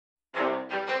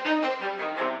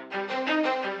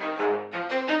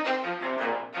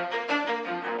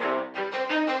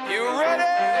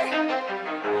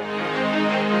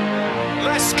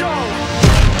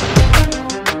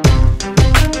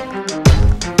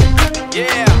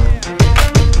Yeah.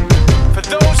 For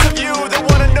those of you that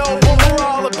wanna know what we're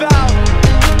all about,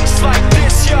 it's like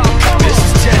this, y'all. This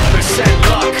is 10%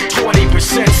 luck,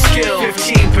 20% skill,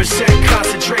 15%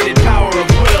 concentrated power of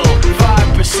will,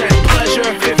 5% pleasure,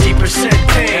 50%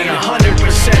 pain, and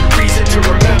 100% reason to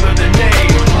remember the name.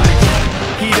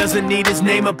 He doesn't need his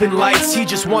name up in lights, he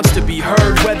just wants to be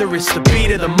heard, whether it's the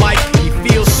beat or the mic. He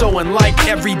feels so unlike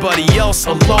everybody else,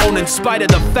 alone, in spite of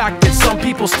the fact that some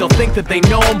people still think that they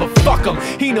know him. But fuck him,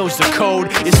 he knows the code.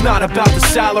 It's not about the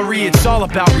salary, it's all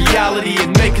about reality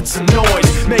and making some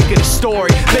noise, making a story,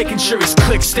 making sure his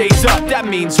click stays up. That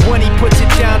means when he puts it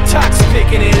down, Tox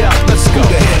picking it up. Let's go.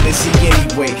 Who the hell is he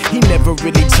anyway? He never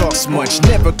really talks much,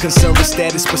 never concerned with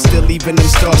status, but still even him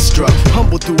starstruck.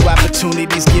 Humble through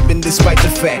opportunities given despite the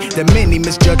fact that many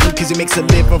misjudge him cause he makes a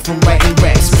living from writing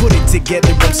raps. Put it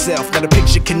together himself, now the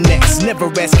picture connects,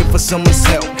 never asking for someone's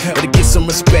help or to get some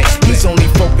respect. He's only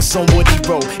focused on what he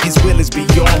wrote, his will is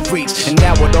beyond reach, and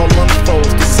now it all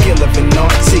unfolds, the skill of an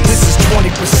artist. This is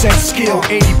 20% skill,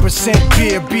 80%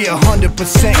 beer, be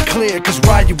 100% clear, cause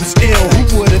Ryu was ill.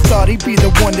 Who would've thought he'd be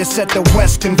the one that set the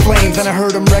West in flames? And I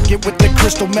heard him wreck it with the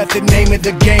crystal method, name of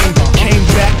the game. Came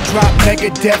back, dropped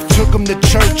Megadeth, took him to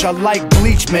church. I like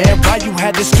Bleach, man, Ryu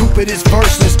had the stupidest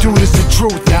verse, this dude is the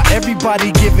truth. Now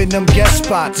everybody giving them guest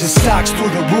spots and stocks through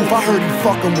the roof. I heard he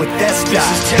fucking with that stock.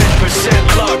 This is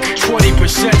 10% luck,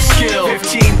 20% skill,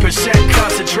 15%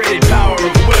 concentrated power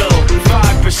of will,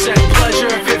 5% pleasure,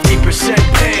 50%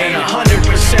 pain, and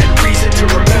 100% reason to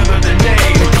remember the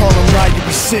name. They call him Ryu,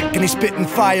 he's sick and he's spitting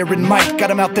fire. And Mike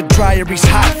got him out the dryer, he's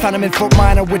hot. Found him in Fort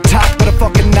Minor with Top, but a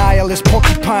fucking nihilist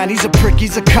porcupine. He's a prick,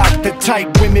 he's a cock. The type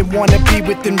women wanna be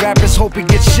within, rappers hope he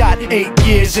gets shot. 8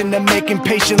 years in the making,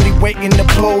 patiently waiting to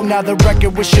blow. Now the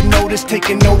record with your notice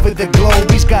taking over the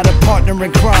globe. He's got a partner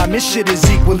in crime, his shit is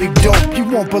equally dope. You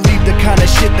won't believe the kind of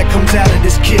shit that comes out of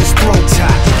this kid's throat.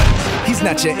 He's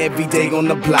not your everyday on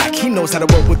the block. He knows how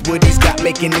to work with what he's got,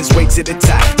 making his way to the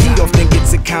top. He often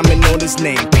gets a comment on his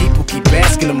name. People keep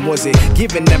asking him, was it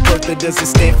given that birth or does it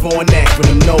stand for an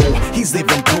acronym? No, he's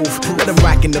living proof. Let him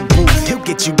rock in the booth. He'll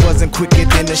get you buzzing quicker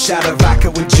than a shot of vodka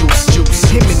with juice.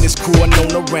 Him and his crew are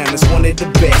known around as one of the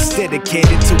best,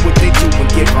 dedicated to what they do and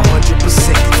give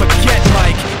 100%. Forget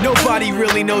Mike, nobody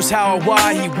really knows how or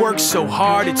why he works so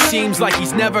hard. It seems like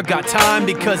he's never got time,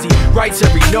 because he writes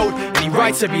every note and he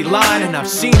writes every line. And I've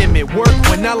seen him at work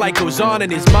when that light goes on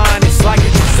in his mind. It's like a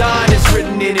design is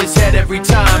written in his head every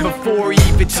time, before he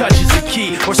even touches a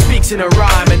key or speaks in a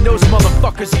rhyme. And those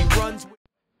motherfuckers he runs with.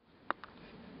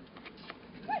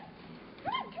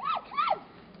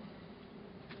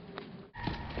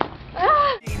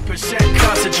 Percent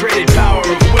concentrated power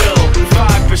of will,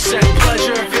 5%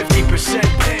 pleasure, 50%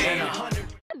 pain, and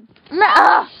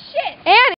 100%. Shit! Annie!